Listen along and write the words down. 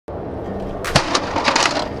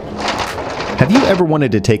Have you ever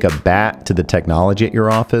wanted to take a bat to the technology at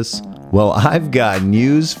your office? Well, I've got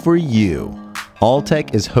news for you.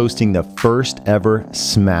 Alltek is hosting the first ever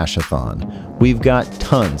Smashathon. We've got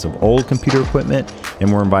tons of old computer equipment,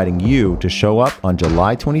 and we're inviting you to show up on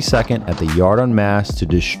July 22nd at the Yard on Mass to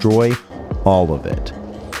destroy all of it.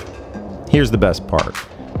 Here's the best part.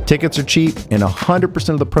 Tickets are cheap, and 100%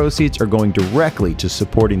 of the proceeds are going directly to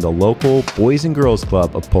supporting the local Boys and Girls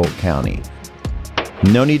Club of Polk County.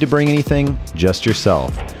 No need to bring anything, just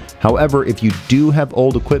yourself. However, if you do have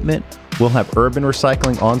old equipment, we'll have urban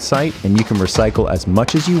recycling on site and you can recycle as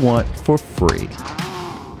much as you want for free.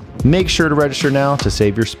 Make sure to register now to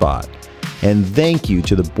save your spot. And thank you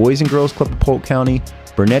to the Boys and Girls Club of Polk County,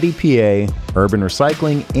 Bernetti PA, Urban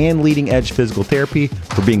Recycling, and Leading Edge Physical Therapy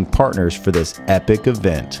for being partners for this epic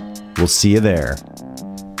event. We'll see you there.